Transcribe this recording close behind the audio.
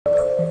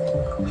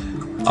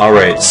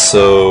Alright,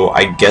 so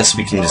I guess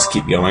we can just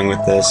keep going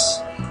with this,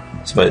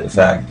 despite the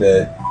fact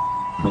that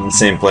I'm in the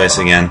same place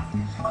again.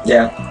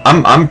 Yeah.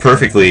 I'm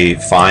perfectly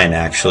fine,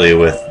 actually,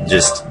 with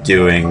just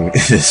doing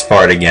this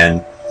part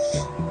again.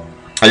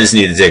 I just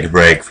need to take a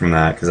break from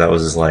that, because that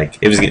was just like,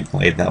 it was getting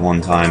late that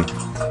one time.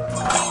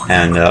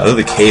 And, oh,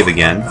 the cave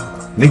again.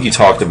 I think you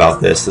talked about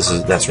this.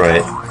 That's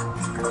right.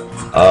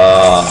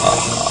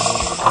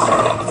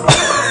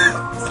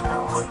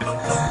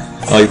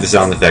 I like the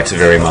sound effects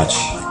very much.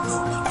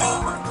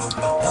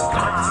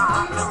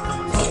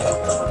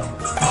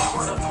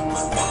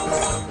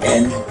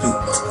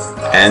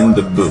 And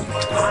the boot.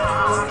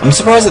 I'm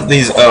surprised that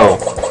these... Oh,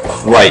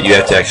 right, you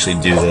have to actually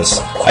do this.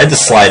 I had to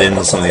slide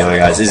into some of the other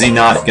guys. Is he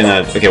not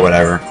gonna... Okay,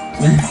 whatever.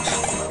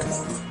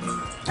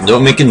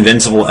 Don't make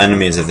invincible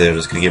enemies if they're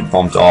just gonna get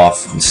bumped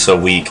off. It's so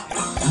weak.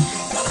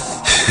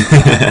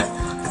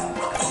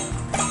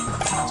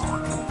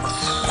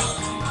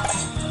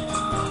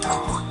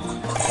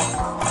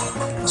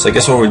 So I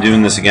guess while we're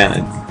doing this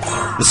again,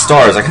 the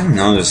stars, I kind of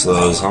noticed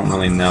those. I don't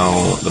really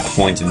know the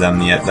point of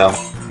them yet, though.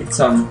 It's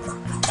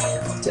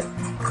to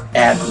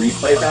add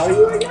replay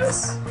value, I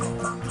guess?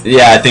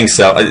 Yeah, I think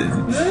so.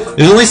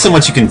 There's only so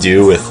much you can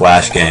do with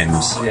Flash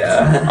games.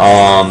 Yeah.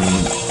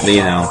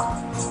 You know,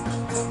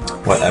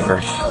 whatever.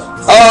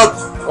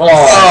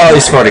 Oh,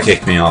 Sparta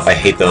kicked me off. I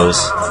hate those.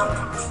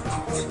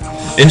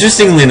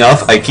 Interestingly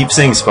enough, I keep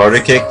saying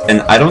Sparta kicked,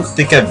 and I don't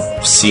think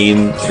I've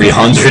seen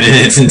 300 in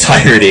its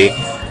entirety.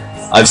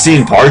 I've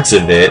seen parts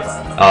of it,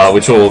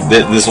 which will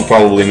this will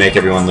probably make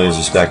everyone lose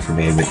respect for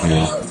me, but you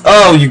know.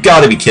 Oh, you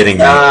gotta be kidding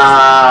me!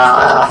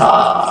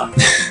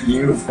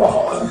 You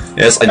fall.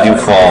 Yes, I do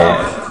fall.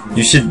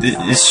 You should.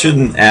 This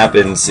shouldn't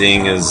happen,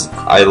 seeing as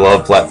I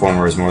love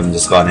platformers more than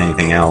just about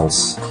anything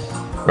else,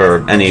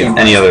 or any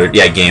other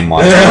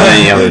game-wise,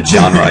 any other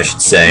genre, I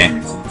should say.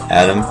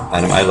 Adam,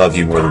 I love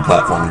you more than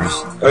platformers.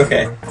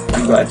 Okay,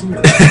 I'm glad to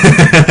hear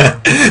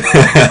that.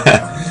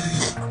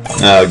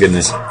 Oh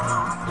goodness.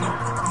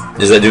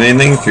 Does that do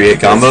anything? 3-8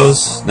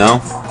 combos?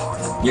 No?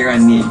 You're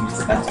gonna need to use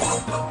the pencil.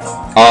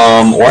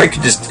 Or I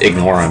could just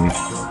ignore him.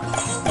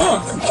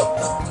 Oh.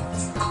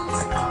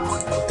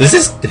 Does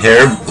his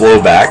hair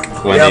blow back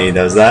when he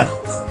does that?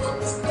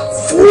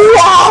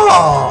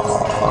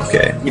 Whoa!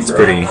 Okay, it's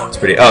pretty,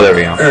 oh, there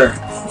we go.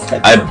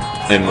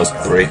 I must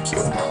break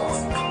you.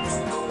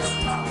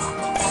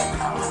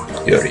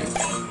 Yuri.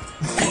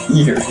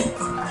 Yuri.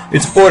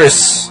 It's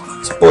Boris.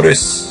 It's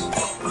Boris.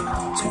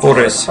 It's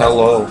Boris,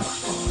 hello.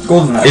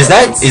 GoldenEye.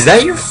 Is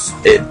that your...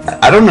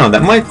 I don't know,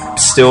 that might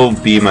still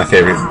be my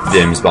favorite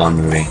James Bond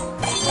movie.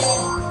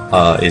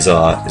 Is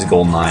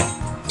GoldenEye.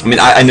 I mean,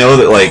 I know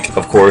that, like,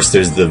 of course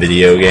there's the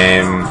video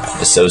game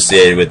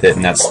associated with it,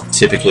 and that's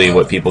typically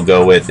what people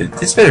go with.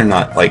 It's better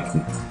not, like,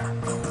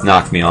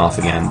 knock me off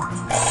again.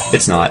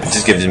 It's not. It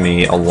just gives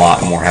me a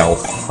lot more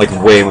health. Like,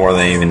 way more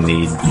than I even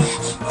need.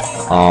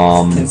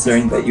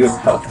 Considering that you have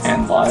health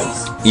and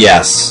lives.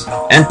 Yes.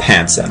 And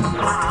pants, and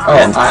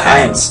I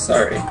am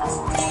sorry.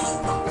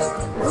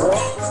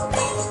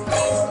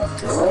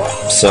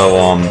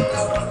 So,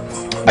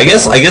 I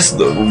guess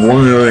the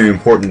one really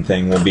important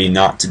thing will be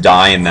not to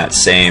die in that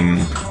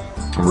same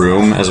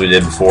room as we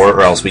did before,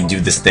 or else we do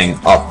this thing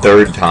a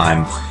third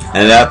time.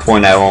 And at that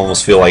point, I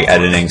almost feel like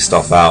editing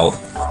stuff out.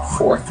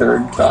 For a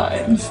third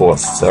time. For a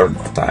third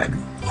time.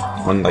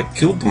 When I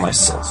killed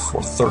myself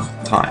for a third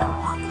time.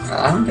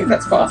 I don't think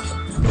that's possible.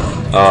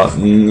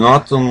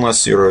 Not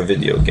unless you're a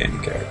video game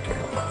character.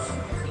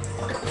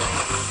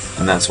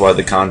 And that's why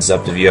the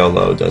concept of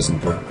YOLO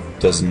doesn't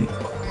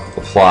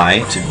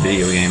apply to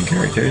video game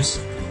characters,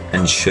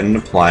 and shouldn't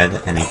apply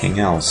to anything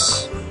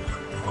else.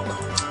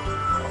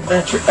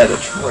 That's your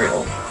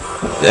editorial.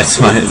 That's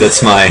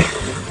my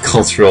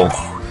cultural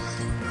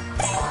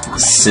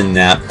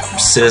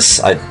synopsis,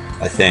 I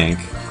think.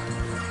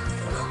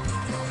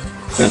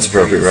 That's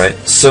appropriate, right?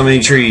 So many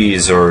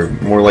trees, or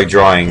more like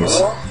drawings.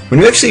 When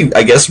you actually,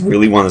 I guess,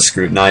 really want to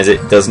scrutinize it,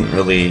 it doesn't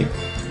really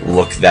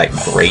look that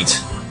great.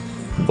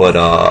 But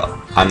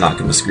I'm not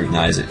going to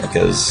scrutinize it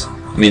because,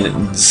 I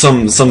mean,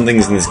 some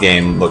things in this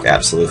game look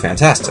absolutely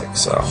fantastic.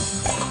 So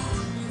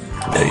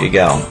there you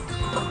go.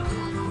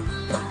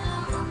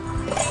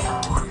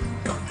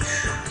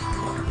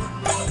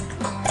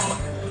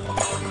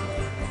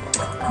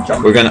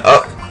 We're gonna.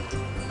 Oh,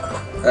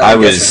 I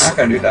was. You're not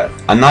gonna do that.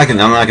 I'm not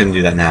gonna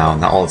do that now.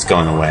 Not while it's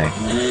going away.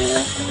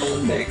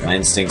 There you go. My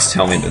instincts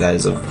tell me that that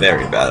is a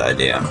very bad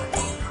idea.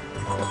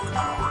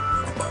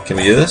 Can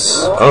we do this?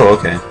 Oh,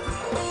 okay.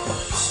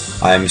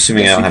 I'm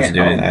assuming I don't have to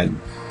do anything.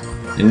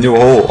 Into a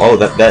hole. Oh,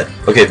 that.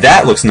 Okay,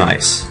 that looks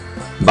nice.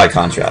 By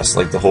contrast,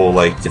 like the whole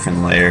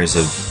different layers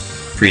of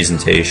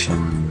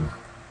presentation.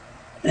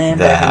 And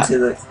back into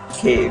the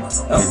cave.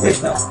 Oh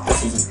wait, no,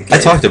 this isn't the cave.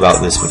 I talked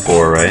about this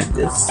before, right?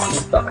 This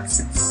is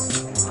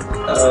boxes.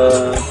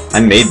 I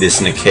made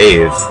this in a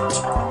cave.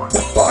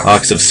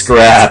 Box of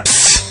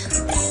scraps.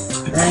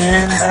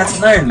 And that's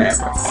an Iron Man.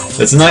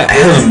 That's not.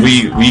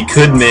 We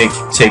could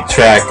take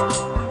track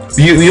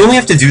You only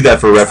have to do that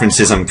for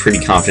references I'm pretty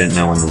confident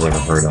no one has ever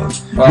heard of.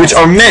 Well, Which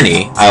are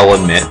many, I'll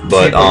admit,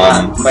 but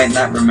people might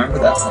not remember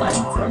that line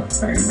from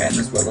Iron Man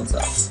as well as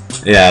us.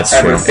 yeah, it's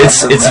true.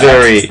 It's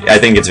very, I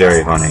think it's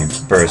very funny,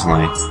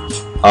 personally.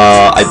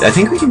 I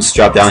think we can just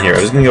drop down here.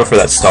 I was gonna go for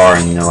that star,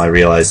 and I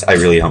realized I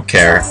really don't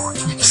care.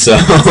 So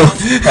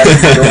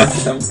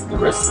the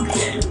rest of the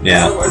game.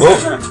 Yeah.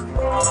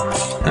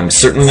 Well, I'm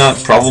certainly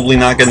probably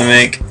not gonna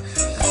make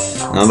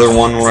another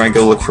one where I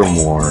go look for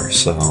more.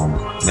 So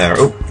there.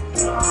 Oh,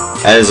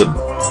 that is I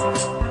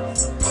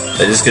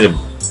just get A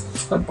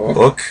book.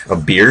 book, a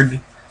beard.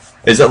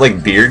 Is that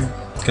like beard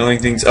killing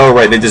things? Oh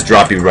right, they just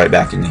drop you right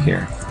back into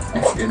here.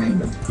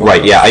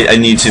 Right, yeah, I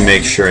need to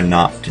make sure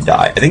not to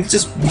die. I think it's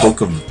just Book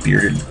of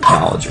Bearded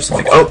Knowledge or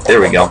something. Oh, there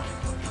we go.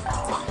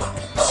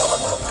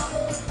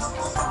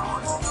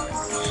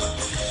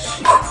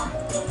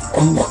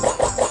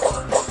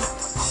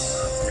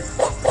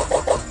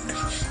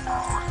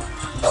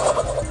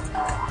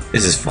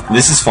 This is fun.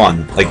 This is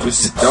fun. Like,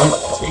 Just don't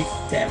take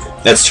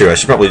damage. that's true. I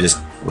should probably just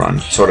run,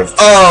 sort of.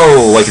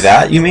 Oh, like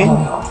that? You mean?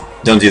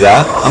 Don't do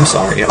that. I'm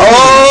sorry. That's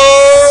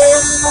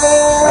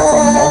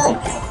a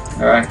multi.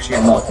 Or actually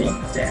a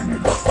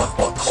multi-damage,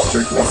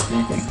 strictly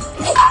speaking.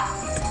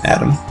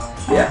 Adam,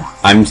 Yeah.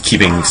 I'm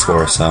keeping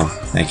score, so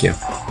thank you.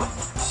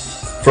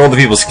 For all the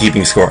people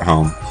keeping score at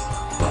home,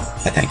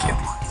 I thank you.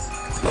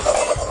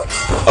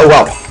 Oh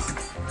wow,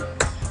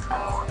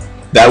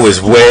 that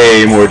was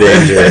way more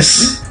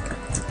dangerous.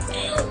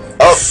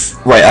 Oh,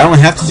 right, I don't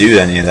have to do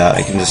any of that.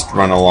 I can just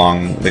run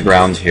along the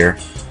ground here.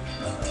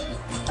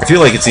 I feel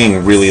like it's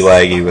getting really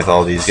laggy with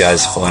all these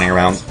guys floating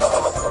around.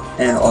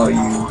 And all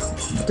you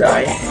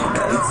dying as.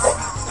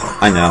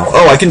 I know.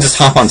 Oh, I can just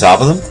hop on top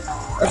of them?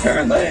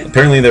 Apparently.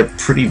 Apparently they're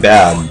pretty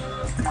bad.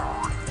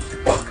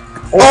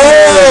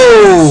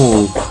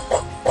 Oh!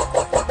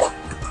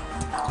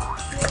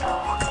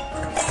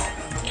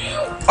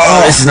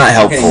 Oh, this is not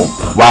helpful.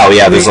 Wow,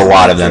 yeah, there's a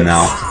lot of them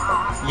now.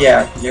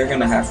 Yeah, you're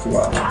gonna have to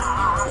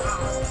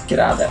get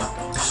out of there.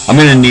 I'm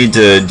gonna need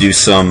to do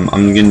some.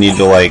 I'm gonna need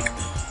to like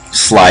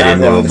slide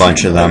into a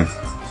bunch of them.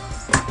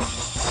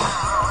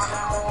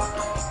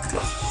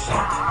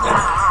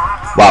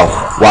 Wow!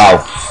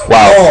 Wow!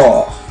 Wow!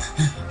 Oh.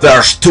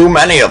 There's too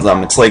many of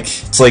them. It's like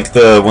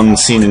the one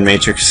scene in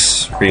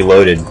Matrix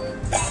Reloaded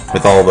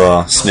with all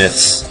the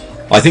Smiths.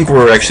 Well, I think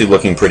we're actually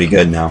looking pretty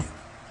good now.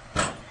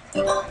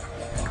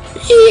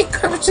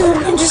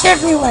 Ninjas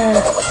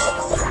everywhere.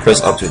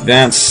 Press up to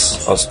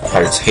advance. Us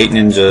pirates hate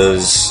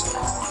ninjas.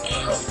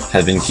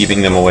 Have been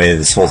keeping them away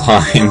this whole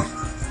time.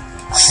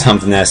 Some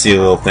nasty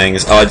little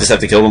things. Oh, I just have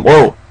to kill them.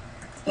 Whoa!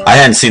 I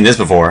hadn't seen this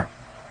before.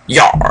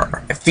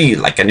 Yar! I feel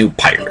like a new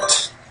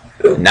pirate.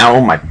 Now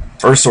my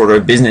first order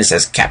of business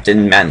as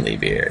Captain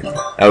Manlybeard.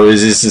 Oh,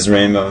 is this his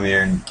rainbow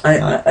beard?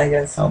 I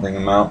guess. Helping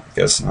him out?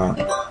 Guess not.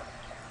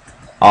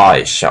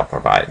 I shall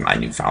provide my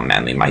newfound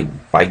manly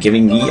might by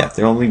giving the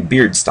after only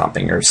beard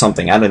stomping or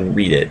something. I didn't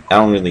read it. I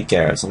don't really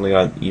care. It's something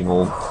about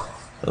evil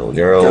little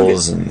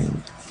girls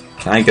and.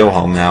 Can I go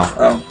home now?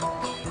 Oh.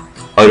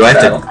 Oh, do I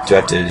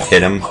have to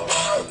hit him?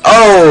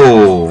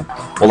 Oh!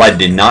 Well, I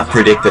did not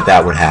predict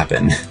that would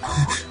happen.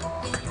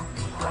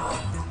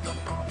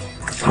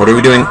 What are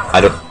we doing?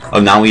 I don't. Oh,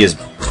 now he is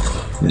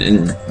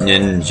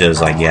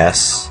ninjas, I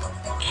guess.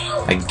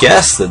 I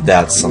guess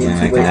that's something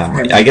that can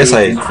happen. I guess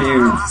I.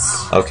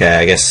 Okay,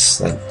 I guess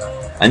that.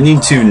 I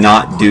need to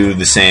not do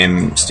the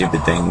same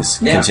stupid things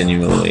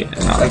continually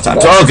and all the time.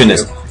 Oh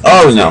goodness!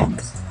 Oh no!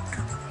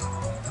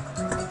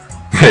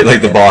 Right,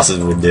 like the bosses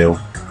would do.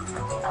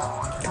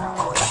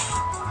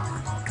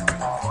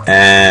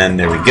 And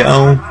there we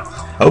go.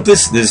 I hope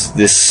this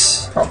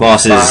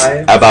boss is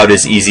about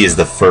as easy as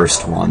the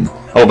first one.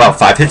 Oh, about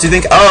 5 hits, you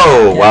think?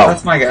 Oh, yeah, wow.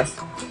 That's my guess.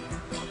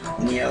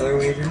 Any other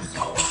wagers?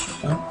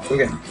 Oh,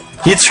 okay.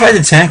 He tried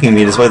attacking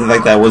me despite the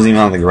fact that I wasn't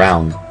even on the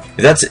ground.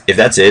 If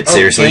that's it,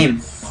 seriously.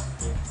 Game.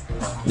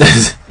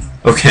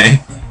 Okay.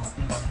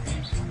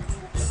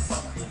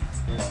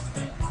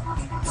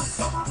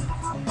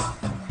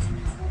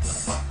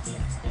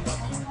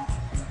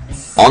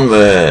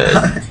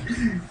 Onward.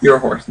 You're a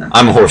horse now.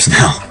 I'm a horse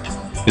now.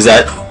 Is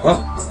that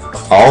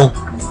all?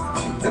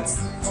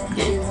 That's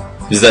game.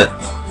 Is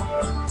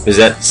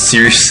that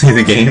seriously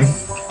the game?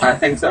 I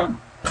think so.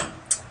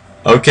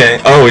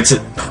 Okay. Oh, it's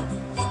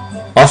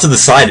off to the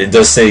side. It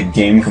does say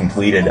game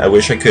completed. I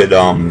wish I could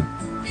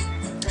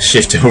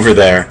shift over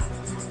there,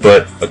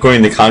 but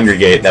according to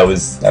Congregate, that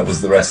was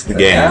the rest of the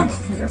game. Yeah,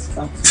 I guess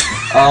so.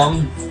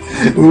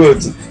 Ooh,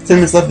 it's 10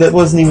 minutes left. That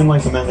wasn't even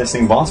like a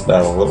menacing boss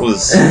battle. It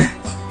was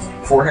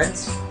 4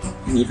 hits,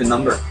 an even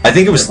number. I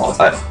think it was.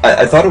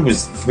 I thought it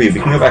was 3. We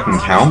can go back and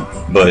count,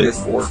 but It was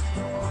 4.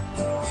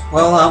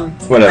 Well,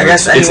 whatever. I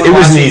guess it was anyone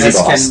an watching easy this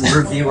boss. can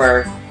review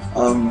our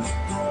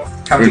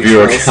counting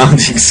Review our skills.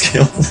 counting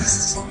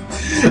skills.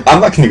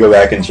 I'm not going to go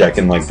back and check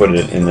and like put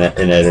it in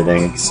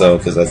editing, so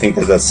because I think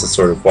that's the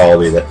sort of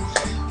quality that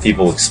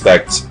people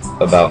expect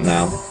about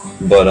now.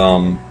 But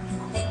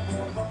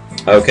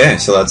okay,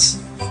 so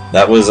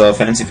that was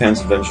Fancy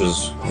Pants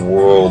Adventures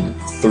World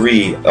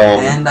 3.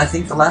 And I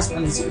think the last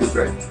one is series,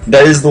 right?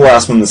 That is the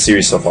last one in the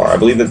series so far. I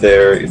believe that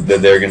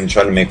they're going to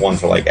try to make one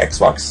for like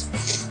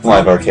Xbox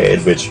Live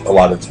Arcade, which a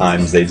lot of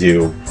times they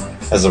do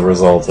as a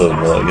result of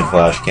good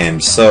Flash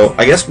games. So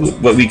I guess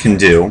what we can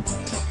do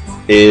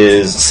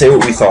is say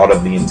what we thought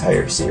of the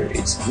entire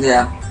series.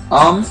 Yeah.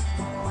 I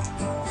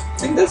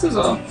think this is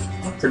a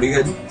pretty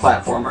good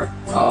platformer.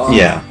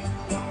 Yeah.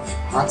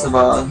 Lots of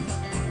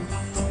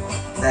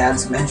they had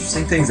some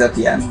interesting things at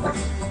the end. Like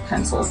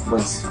pencil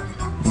was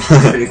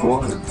pretty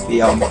cool.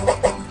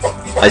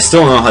 I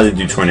still don't know how to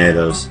do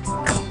tornadoes.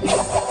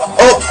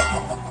 Oh!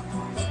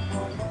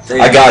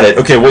 I got it.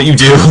 Okay, what you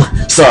do...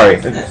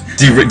 Sorry.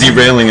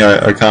 Derailing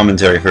our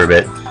commentary for a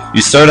bit.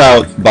 You start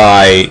out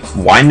by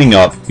winding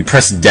up, you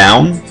press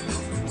down,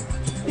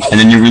 and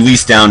then you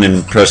release down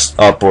and press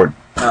up or...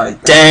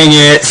 Dang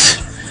it!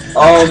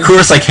 Of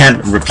course I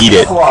can't repeat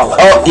it.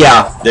 Oh,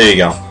 yeah. There you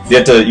go. You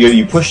have to...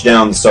 You push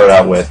down to start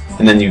out with,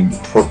 and then you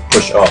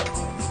push up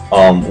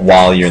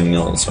while you're in the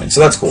middle of the swing. So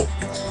that's cool.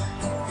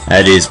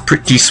 That is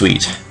pretty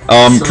sweet.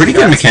 So pretty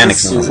good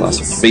mechanics in this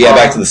last one. But yeah,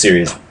 back to the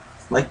series.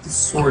 Like the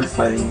sword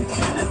fighting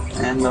mechanic,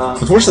 and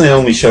unfortunately, it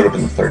only showed up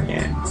in the third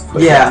game.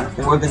 But yeah, it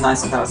would have been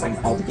nice if that was like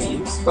in all the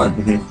games, but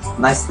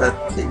nice that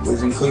it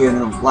was included in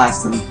the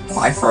last and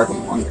by far the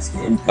longest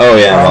game. Oh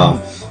yeah,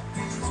 wow.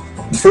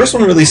 The first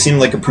one really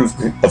seemed like a proof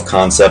of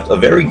concept, a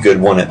very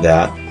good one at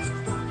that.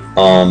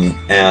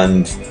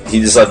 And he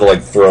decided to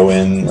like throw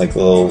in like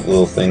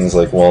little things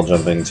like wall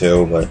jumping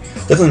too, but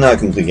definitely not a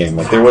complete game.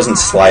 Like there wasn't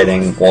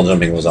sliding, wall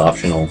jumping was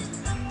optional.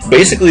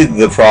 Basically,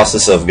 the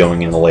process of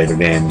going into later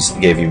games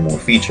gave you more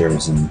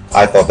features, and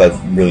I thought that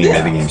really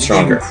made the game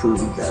stronger. The game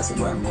improved as it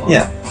went along.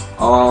 Yeah.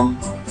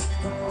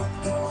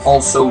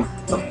 Also,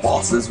 the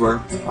bosses were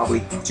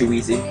probably too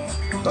easy.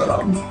 But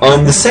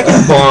the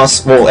second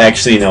boss. Well,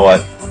 actually, you know what?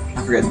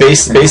 I forget.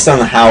 Based on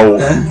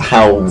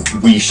how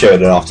we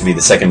showed it off to be,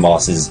 the second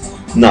boss is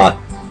not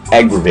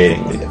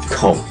aggravatingly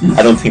difficult.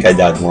 I don't think I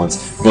died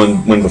once.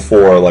 When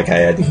before, like I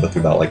had to go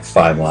through about like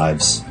 5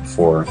 lives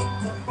before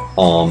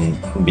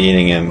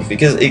beating him,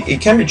 because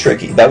it can be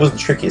tricky. That was the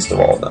trickiest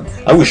of all of them.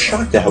 I was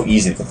shocked at how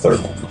easy the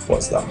third one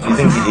was, though. You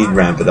think he'd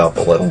ramp it up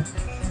a little.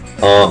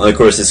 And of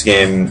course, this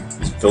game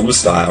is filled with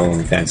style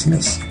and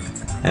fanciness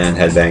and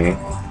headbanging.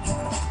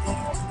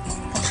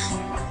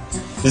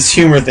 Just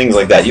humor, things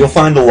like that. You'll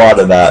find a lot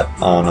of that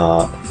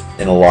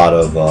in a lot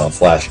of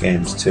Flash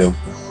games, too.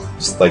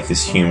 Just like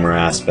this humor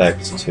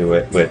aspect to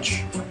it,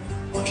 which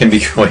can be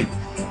quite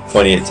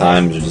funny at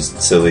times, or just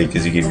silly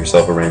because you give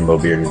yourself a rainbow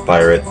bearded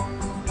pirate.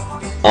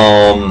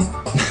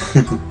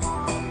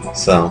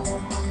 So,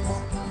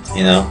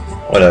 you know,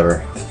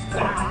 whatever.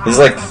 This is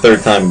like the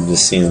third time I've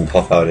just seen him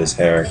puff out his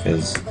hair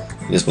because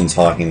he's just been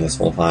talking this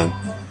whole time.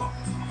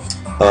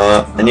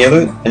 Any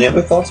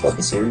other thoughts about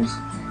the series?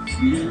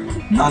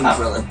 No, not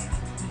really.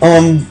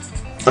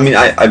 I mean,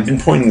 I've been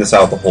pointing this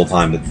out the whole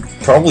time, but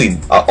probably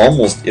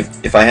almost,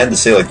 if I had to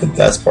say, like, the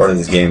best part of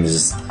this game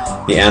is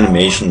the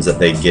animations that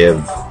they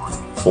give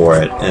for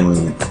it,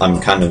 and I'm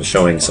kind of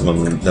showing some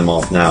of them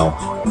off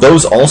now.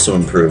 Those also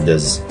improved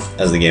as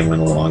the game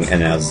went along,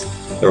 and as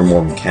there were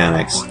more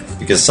mechanics,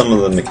 because some of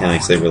the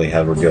mechanics they really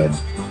had were good.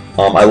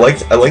 I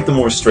liked the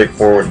more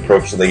straightforward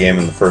approach to the game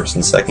in the first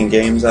and second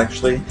games,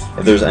 actually.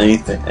 If there's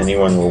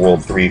anyone where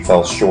World 3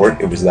 fell short,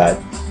 it was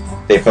that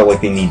they felt like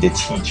they need to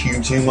teach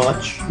you too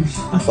much.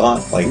 I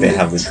thought, like, they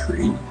have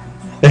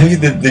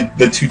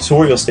the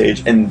tutorial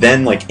stage, and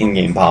then, like,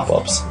 in-game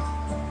pop-ups.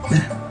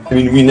 I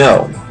mean, we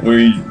know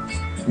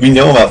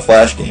about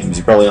Flash games.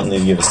 You probably don't need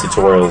to give us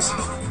tutorials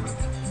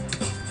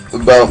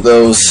about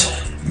those,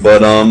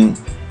 but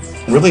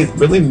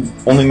really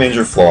only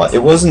major flaw. It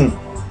wasn't.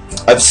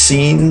 I've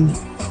seen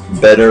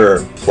better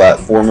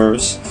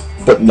platformers,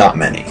 but not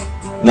many.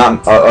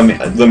 I mean,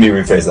 let me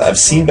rephrase that. I've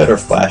seen better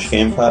Flash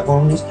game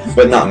platformers,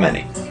 but not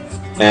many.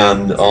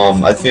 And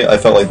I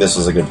felt like this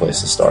was a good place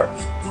to start.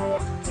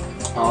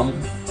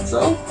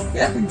 So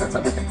yeah, I think that's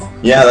everything.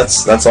 Yeah,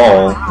 that's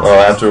all.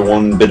 After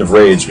one bit of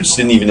rage, which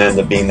didn't even end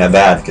up being that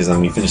bad, because then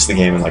we finished the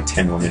game in like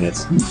 10 more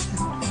minutes.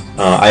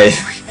 I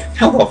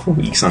held off for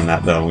weeks on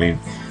that, though. We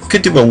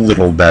could do a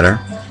little better.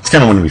 It's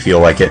kind of when we feel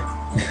like it.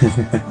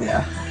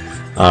 Yeah.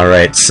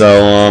 Alright,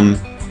 so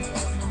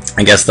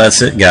I guess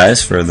that's it,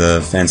 guys, for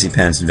the Fancy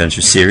Pants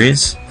Adventure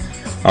series.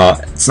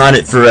 It's not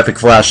it for Epic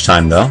Flash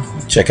time, though.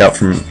 Check out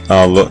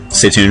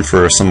stay tuned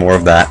for some more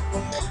of that.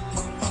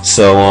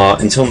 So,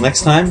 until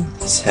next time,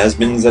 this has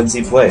been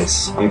ZZ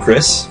Plays. I'm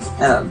Chris.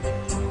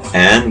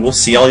 And we'll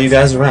see all you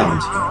guys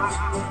around.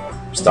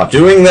 Stop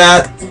doing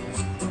that!